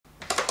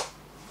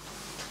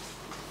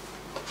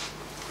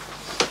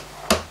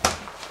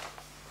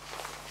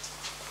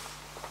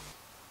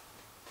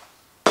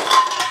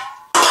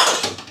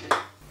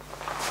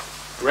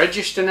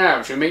Register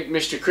now to meet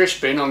Mr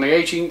Crispin on the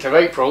 18th of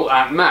April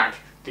at MACH,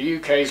 the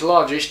UK's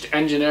largest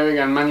engineering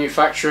and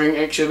manufacturing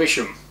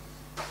exhibition.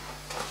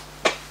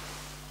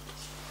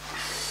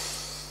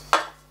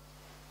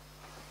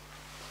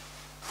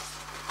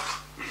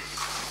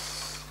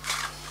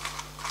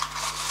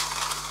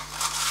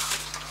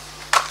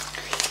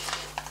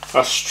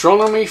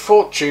 Astronomy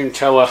fortune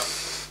teller.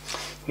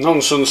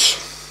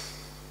 Nonsense.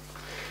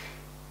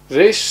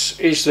 This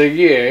is the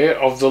year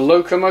of the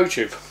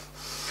locomotive.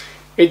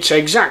 It's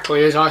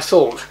exactly as I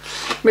thought.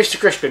 Mr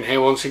Crispin here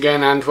once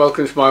again, and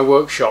welcome to my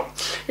workshop.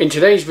 In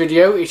today's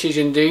video it is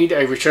indeed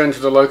a return to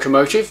the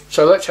locomotive,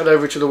 so let's head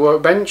over to the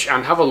workbench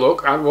and have a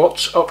look at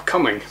what's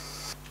upcoming.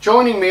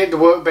 Joining me at the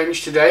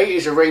workbench today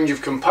is a range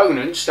of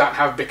components that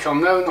have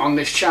become known on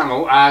this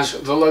channel as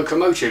the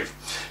locomotive.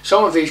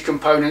 Some of these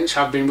components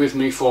have been with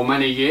me for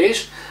many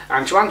years,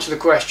 and to answer the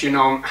question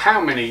on how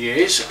many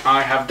years,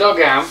 I have dug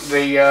out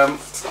the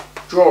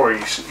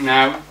drawings.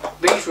 Now,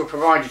 these were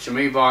provided to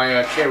me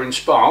by Kieran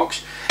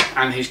Sparks,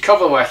 and his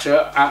cover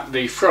letter at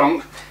the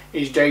front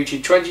is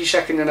dated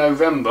 22nd of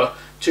November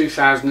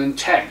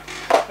 2010.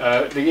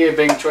 The year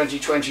being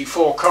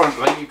 2024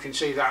 currently, you can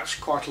see that's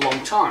quite a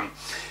long time.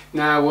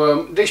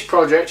 Now, this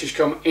project has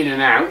come in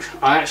and out.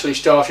 I actually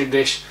started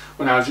this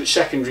when I was at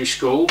secondary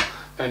school,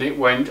 and it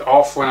went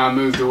off when I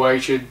moved away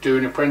to do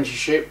an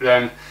apprenticeship.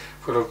 Then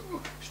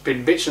it's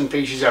been bits and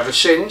pieces ever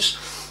since.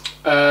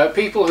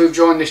 People who've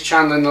joined this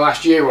channel in the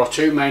last year or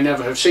two may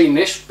never have seen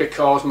this,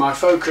 because my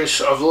focus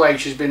of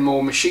late has been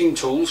more machine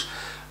tools,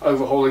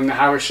 overhauling the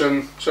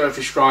Harrison,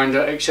 surface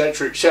grinder,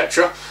 etc,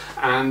 etc,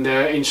 and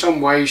in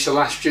some ways the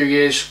last few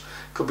years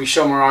could be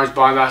summarised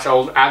by that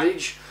old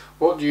adage: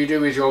 what do you do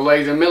with your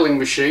lathe and milling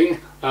machine?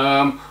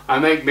 I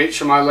make bits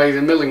for my lathe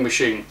and milling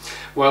machine.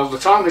 Well, the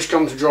time has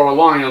come to draw a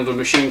line under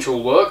machine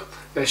tool work.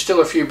 There's still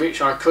a few bits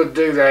I could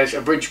do. There's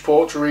a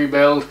Bridgeport to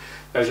rebuild,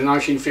 there's a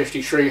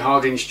 1953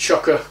 hard-inch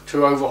chucker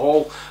to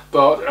overhaul,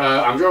 but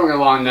I'm drawing a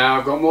line now.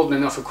 I've got more than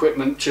enough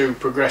equipment to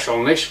progress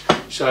on this,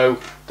 so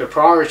the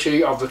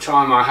priority of the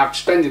time I have to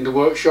spend in the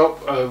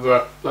workshop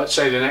over, let's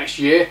say, the next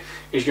year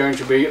is going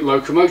to be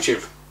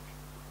locomotive.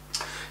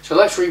 So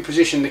let's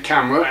reposition the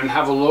camera and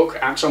have a look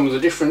at some of the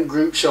different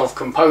groups of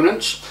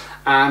components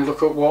and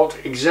look at what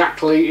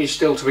exactly is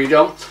still to be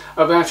done.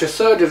 About a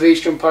third of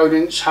these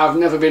components have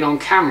never been on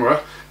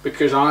camera,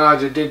 because I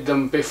either did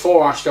them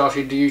before I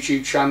started the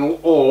YouTube channel,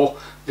 or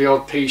the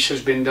odd piece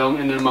has been done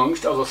in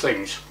amongst other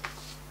things.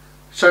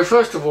 So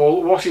first of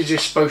all, what is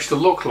this supposed to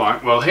look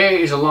like? Well, here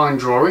is a line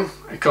drawing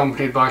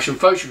accompanied by some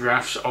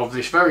photographs of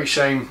this very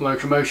same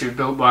locomotive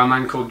built by a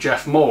man called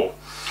Jeff Moore.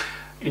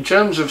 In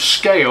terms of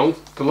scale,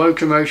 the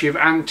locomotive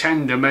and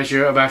tender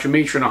measure about 1.5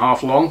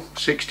 meters long,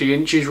 60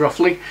 inches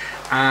roughly,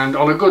 and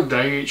on a good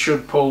day it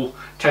should pull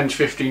 10 to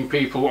 15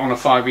 people on a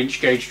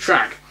 5-inch gauge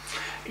track.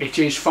 It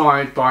is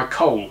fired by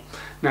coal.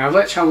 Now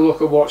let's have a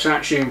look at what's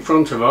actually in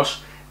front of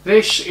us.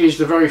 This is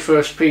the very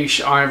first piece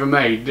I ever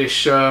made,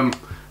 this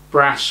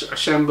brass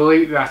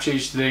assembly. That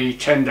is the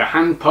tender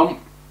hand pump.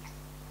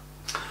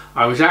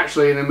 I was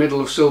actually in the middle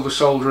of silver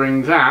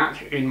soldering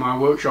that in my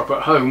workshop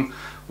at home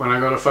when I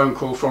got a phone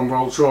call from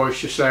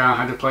Rolls-Royce to say I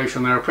had a place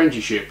on their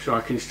apprenticeship, so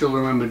I can still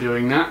remember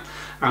doing that.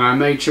 And I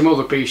made some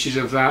other pieces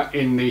of that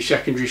in the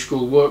secondary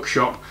school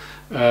workshop,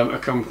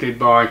 accompanied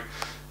by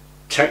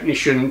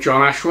technician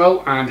John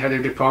Ashwell and head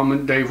of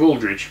department Dave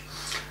Wooldridge.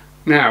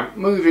 Now,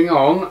 moving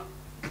on,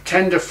 the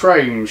tender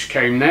frames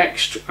came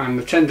next, and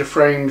the tender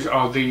frames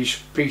are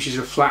these pieces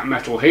of flat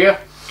metal here.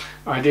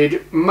 I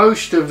did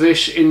most of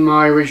this in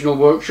my original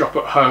workshop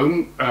at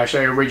home. I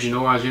say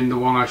original as in the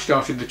one I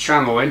started the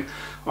channel in,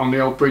 on the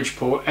old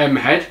Bridgeport M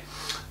head,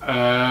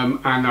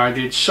 and I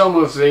did some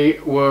of the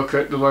work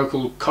at the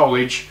local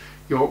college,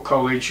 York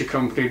College,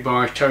 accompanied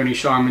by Tony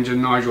Simons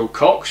and Nigel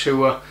Cox, who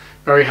were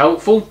very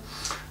helpful.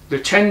 The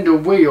tender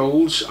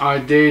wheels I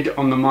did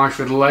on the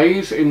Myford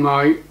lathe in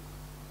my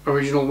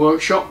original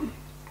workshop,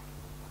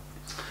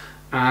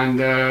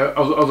 and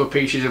other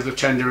pieces of the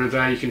tender are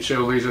there. You can see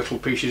all these little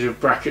pieces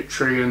of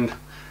bracketry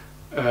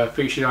and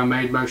pieces I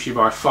made mostly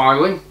by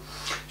filing.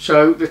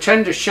 So the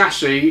tender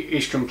chassis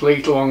is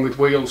complete, along with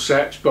wheel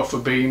sets, buffer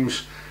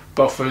beams,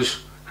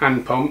 buffers,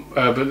 hand pump,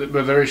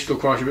 but there is still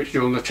quite a bit to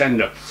do on the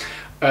tender.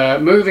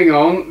 Moving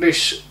on,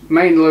 this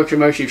main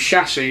locomotive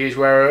chassis is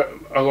where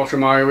a lot of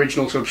my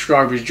original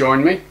subscribers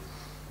joined me,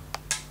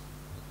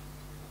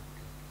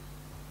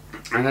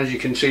 and as you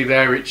can see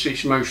there,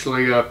 it's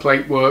mostly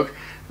plate work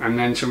and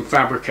then some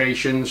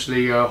fabrications.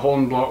 The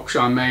horn blocks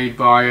I made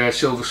by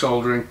silver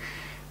soldering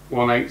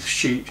 1/8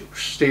 sheet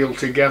steel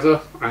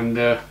together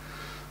and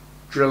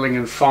drilling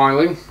and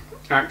filing,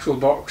 axle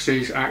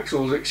boxes,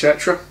 axles,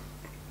 etc.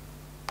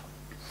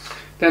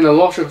 Then a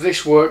lot of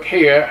this work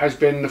here has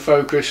been the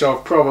focus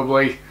of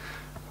probably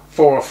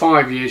 4 or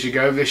 5 years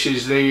ago. This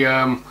is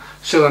the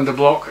cylinder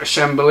block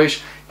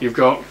assemblies. You've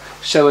got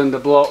cylinder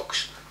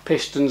blocks,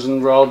 pistons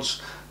and rods,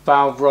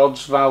 valve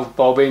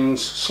bobbins,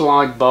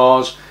 slide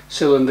bars,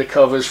 cylinder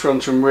covers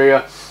front and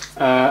rear,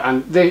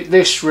 and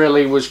this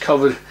really was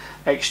covered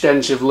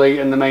extensively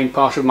in the main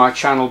part of my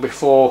channel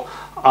before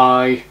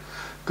I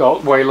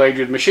got waylaid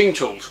with machine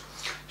tools.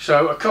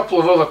 So a couple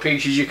of other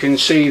pieces you can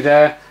see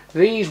there.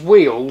 These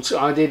wheels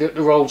I did at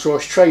the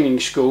Rolls-Royce training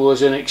school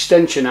as an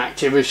extension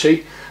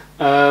activity.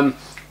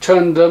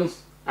 Turned them,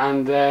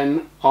 and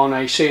then on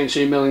a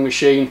CNC milling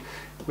machine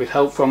with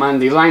help from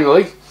Andy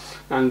Langley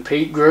and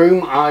Pete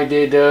Groom, I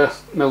did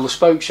mill the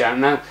spokes out.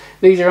 Now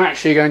these are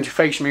actually going to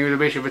face me with a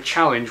bit of a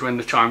challenge when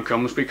the time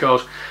comes,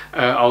 because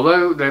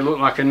although they look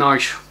like a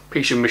nice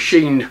piece of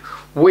machined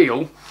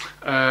wheel,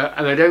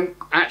 they don't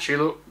actually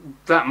look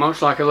that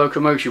much like a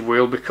locomotive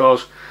wheel,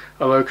 because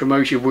a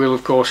locomotive wheel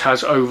of course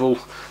has oval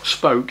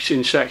spokes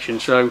in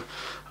sections. So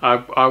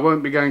I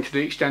won't be going to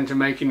the extent of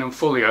making them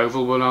fully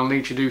oval, but I'll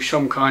need to do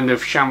some kind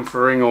of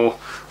chamfering or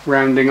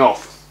rounding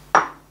off.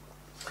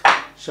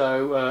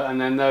 So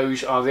and then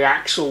those are the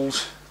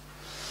axles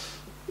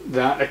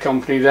that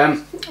accompany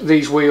them.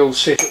 These wheels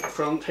sit at the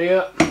front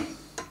here,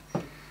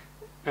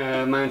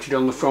 mounted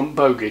on the front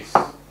bogie.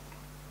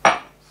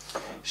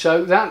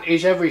 So that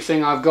is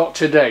everything I've got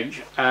to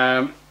date.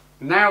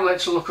 Now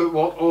let's look at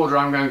what order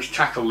I'm going to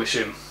tackle this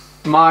in.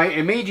 My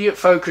immediate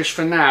focus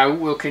for now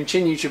will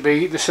continue to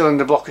be the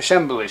cylinder block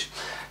assemblies.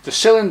 The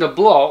cylinder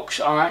blocks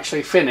are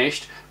actually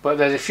finished, but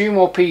there's a few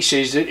more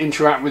pieces that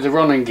interact with the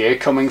running gear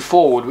coming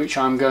forward, which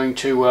I'm going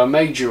to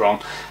major on.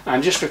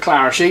 And just for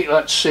clarity,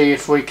 let's see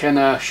if we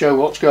can show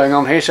what's going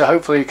on here. So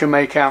hopefully you can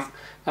make out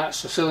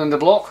that's the cylinder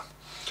block.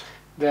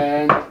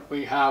 Then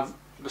we have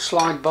the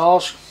slide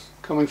bars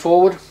coming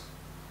forward.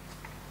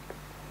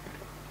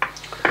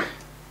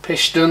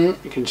 Piston,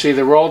 you can see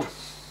the rod.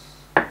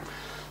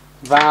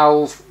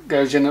 Valve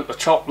goes in at the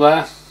top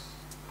there,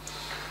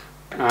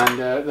 and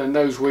then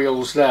those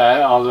wheels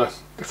there are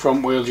the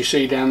front wheels you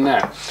see down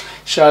there.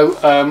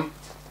 So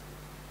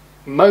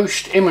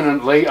most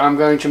imminently I'm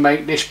going to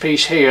make this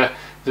piece here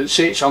that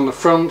sits on the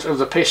front of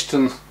the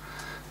piston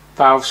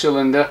valve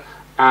cylinder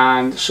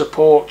and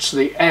supports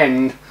the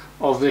end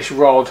of this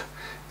rod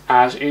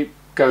as it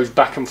goes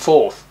back and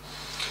forth.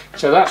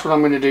 So that's what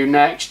I'm going to do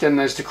next. Then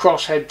there's the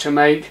crosshead to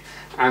make,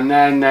 and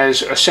then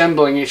there's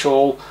assembling it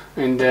all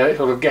and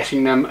sort of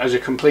getting them as a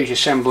complete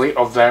assembly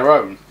of their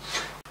own.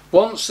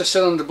 Once the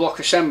cylinder block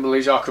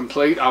assemblies are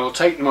complete, I will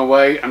take them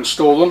away and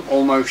store them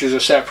almost as a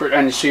separate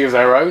entity of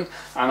their own,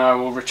 and I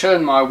will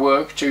return my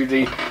work to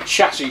the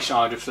chassis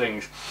side of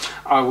things.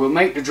 I will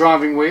make the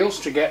driving wheels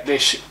to get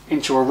this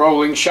into a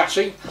rolling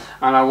chassis,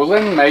 and I will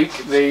then make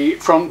the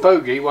front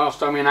bogie.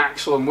 Whilst I'm in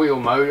axle and wheel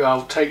mode,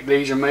 I'll take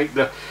these and make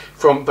the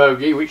front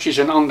bogie, which is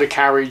an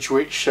undercarriage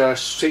which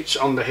sits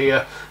under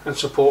here and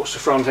supports the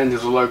front end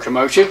of the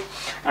locomotive.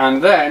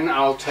 And then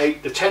I'll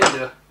take the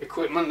tender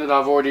equipment that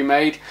I've already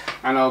made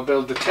and I'll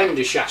build the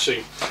tender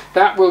chassis.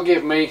 That will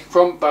give me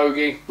front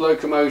bogie,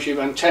 locomotive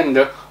and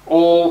tender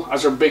all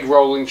as a big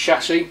rolling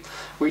chassis,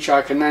 which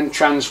I can then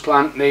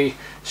transplant the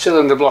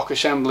cylinder block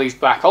assemblies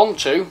back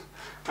onto,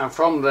 and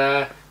from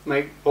there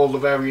make all the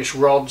various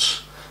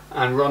rods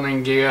and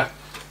running gear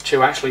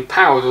to actually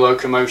power the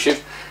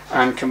locomotive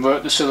and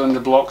convert the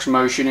cylinder block's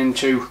motion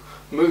into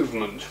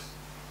movement.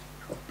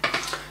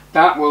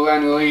 That will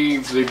then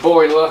leave the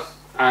boiler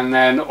and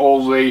then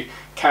all the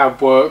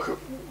cab work,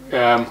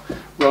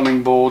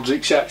 running boards,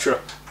 etc.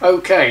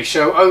 Okay,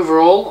 so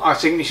overall I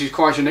think this is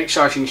quite an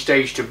exciting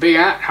stage to be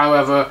at.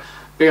 However,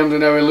 be under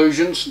no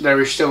illusions, there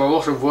is still a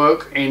lot of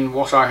work in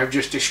what I have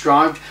just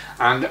described,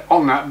 and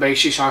on that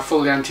basis I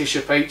fully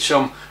anticipate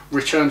some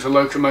return to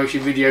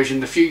locomotive videos in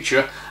the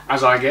future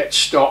as I get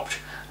stopped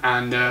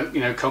and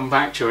come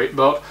back to it.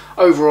 But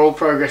overall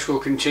progress will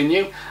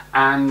continue,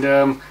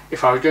 and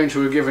if I was going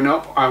to have given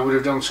up I would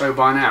have done so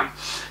by now.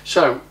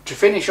 So to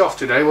finish off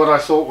today, what I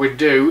thought we'd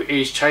do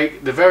is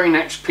take the very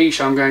next piece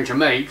I'm going to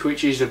make,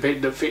 which is the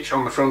bit that fits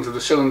on the front of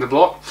the cylinder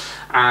block,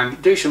 and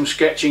do some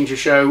sketching to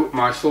show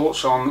my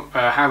thoughts on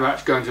how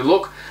that's going to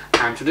look,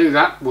 and to do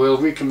that we'll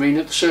reconvene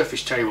at the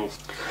surface table.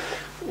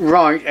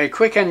 Right, a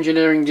quick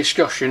engineering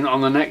discussion on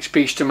the next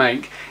piece to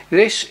make.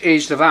 This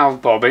is the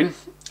valve bobbin,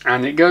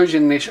 and it goes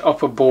in this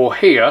upper bore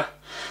here,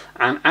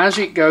 and as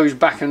it goes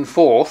back and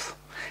forth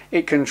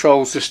it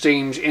controls the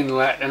steam's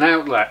inlet and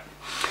outlet.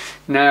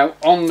 Now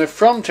on the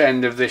front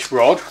end of this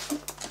rod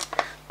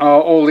are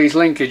all these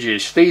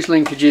linkages. These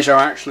linkages are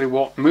actually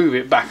what move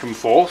it back and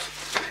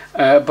forth,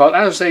 but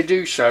as they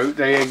do so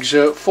they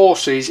exert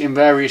forces in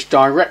various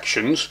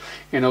directions,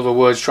 in other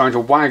words trying to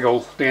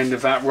waggle the end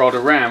of that rod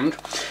around,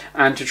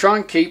 and to try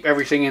and keep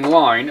everything in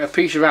line a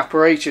piece of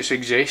apparatus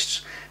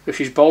exists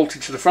that is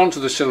bolted to the front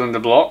of the cylinder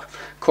block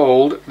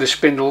called the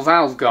spindle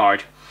valve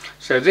guide.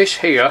 So this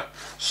here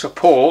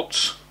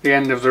supports the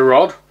end of the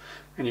rod,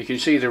 and you can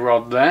see the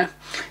rod there.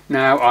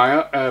 Now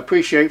I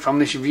appreciate from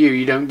this view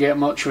you don't get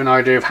much of an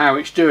idea of how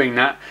it's doing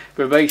that,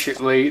 but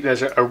basically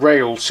there's a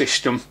rail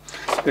system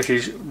that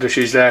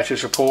is there to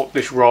support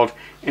this rod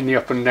in the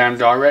up and down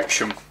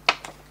direction.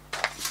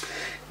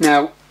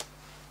 Now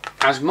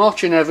as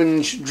Martin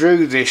Evans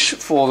drew this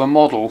for the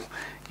model,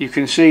 you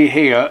can see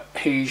here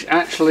he's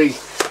actually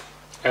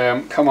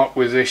come up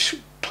with this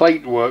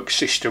plate work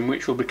system,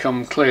 which will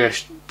become clear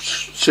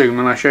soon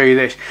when I show you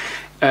this.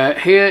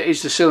 Here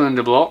is the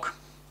cylinder block.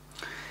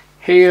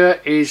 here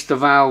is the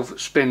valve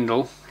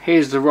spindle,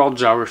 here's the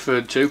rods I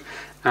referred to,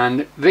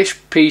 and this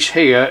piece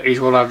here is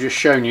what I've just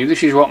shown you.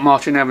 This is what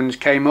Martin Evans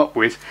came up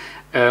with.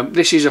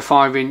 This is a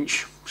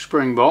 5-inch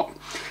springbok,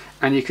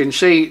 and you can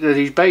see that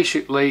he's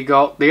basically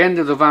got the end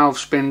of the valve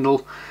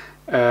spindle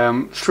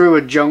through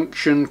a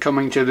junction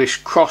coming to this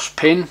cross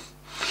pin,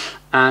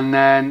 and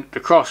then the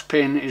cross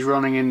pin is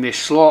running in this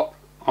slot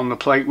on the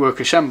plate work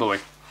assembly.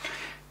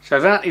 So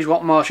that is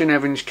what Martin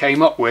Evans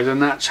came up with,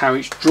 and that's how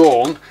it's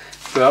drawn.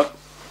 But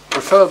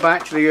refer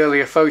back to the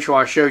earlier photo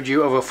I showed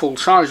you of a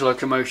full-size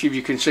locomotive.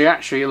 You can see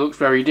actually it looks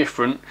very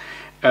different.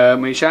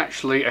 It's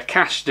actually a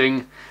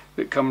casting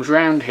that comes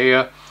round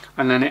here,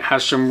 and then it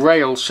has some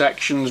rail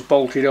sections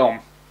bolted on.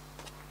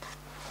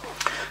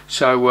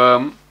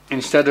 So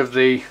instead of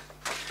the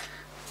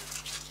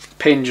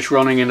pin just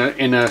running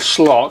in a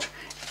slot,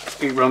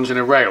 it runs in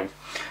a rail.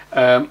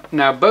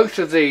 Now both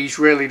of these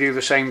really do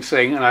the same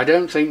thing, and I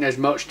don't think there's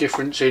much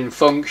difference in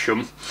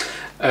function,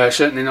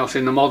 certainly not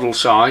in the model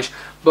size,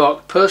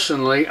 but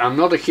personally I'm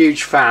not a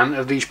huge fan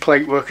of these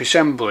plate work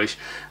assemblies.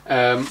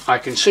 I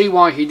can see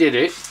why he did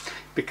it,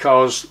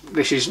 because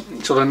this is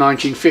sort of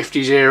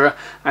 1950s era,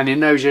 and in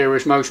those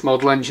eras most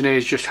model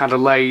engineers just had a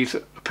lathe,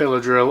 a pillar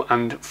drill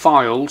and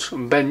files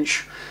and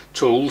bench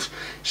tools.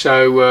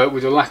 So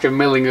with a lack of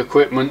milling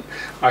equipment,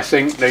 I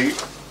think they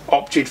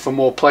opted for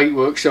more plate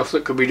work stuff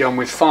that could be done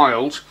with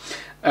files.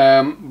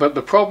 But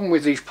the problem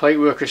with these plate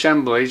work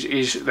assemblies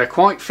is they're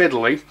quite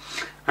fiddly,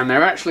 and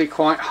they're actually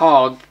quite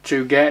hard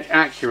to get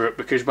accurate,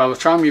 because by the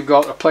time you've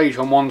got a plate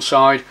on one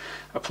side,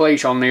 a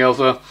plate on the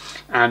other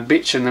and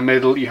bits in the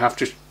middle, you have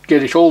to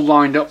get it all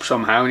lined up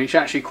somehow, and it's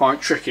actually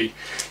quite tricky.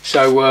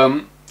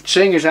 So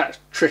seeing as that's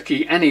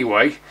tricky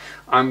anyway,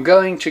 I'm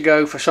going to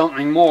go for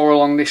something more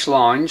along these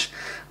lines.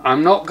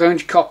 I'm not going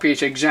to copy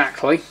it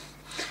exactly,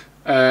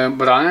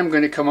 but I am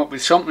going to come up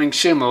with something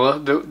similar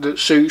that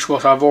suits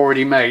what I've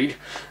already made.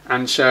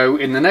 And so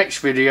in the next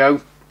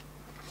video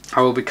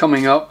I will be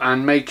coming up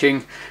and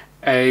making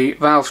a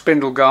valve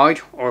spindle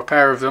guide, or a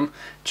pair of them,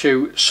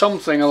 to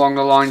something along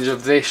the lines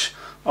of this,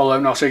 although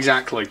not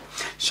exactly.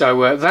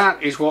 So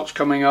that is what's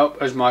coming up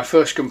as my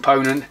first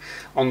component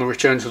on the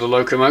return to the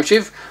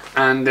locomotive.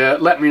 And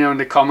let me know in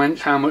the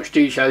comments how much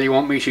detail you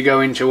want me to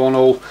go into on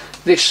all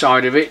this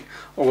side of it,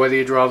 or whether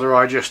you'd rather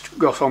I just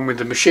got on with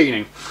the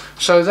machining.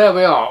 So there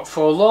we are.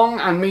 For long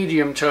and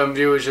medium term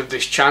viewers of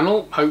this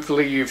channel,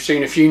 hopefully you've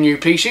seen a few new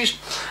pieces,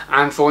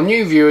 and for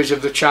new viewers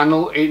of the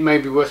channel it may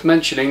be worth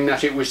mentioning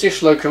that it was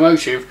this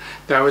locomotive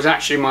that was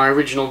actually my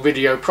original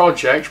video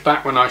project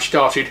back when I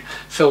started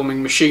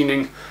filming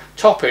machining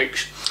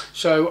topics.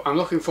 So I'm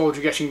looking forward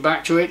to getting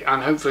back to it,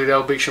 and hopefully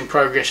there'll be some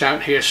progress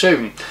out here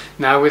soon.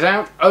 Now,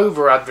 without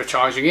over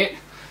advertising it,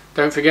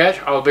 don't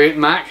forget I'll be at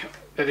MACH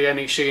at the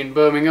NEC in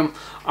Birmingham.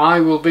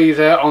 I will be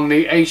there on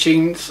the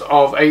 18th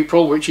of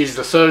April, which is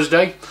the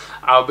Thursday.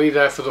 I'll be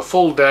there for the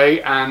full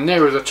day, and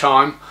nearer the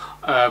time,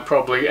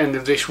 probably end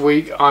of this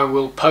week, I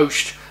will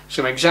post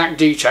some exact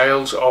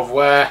details of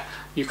where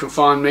you can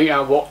find me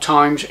at what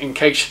times, in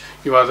case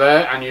you are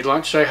there and you'd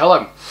like to say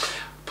hello.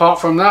 Apart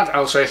from that,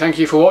 I'll say thank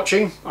you for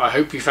watching. I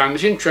hope you found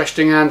this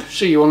interesting, and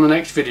see you on the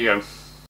next video.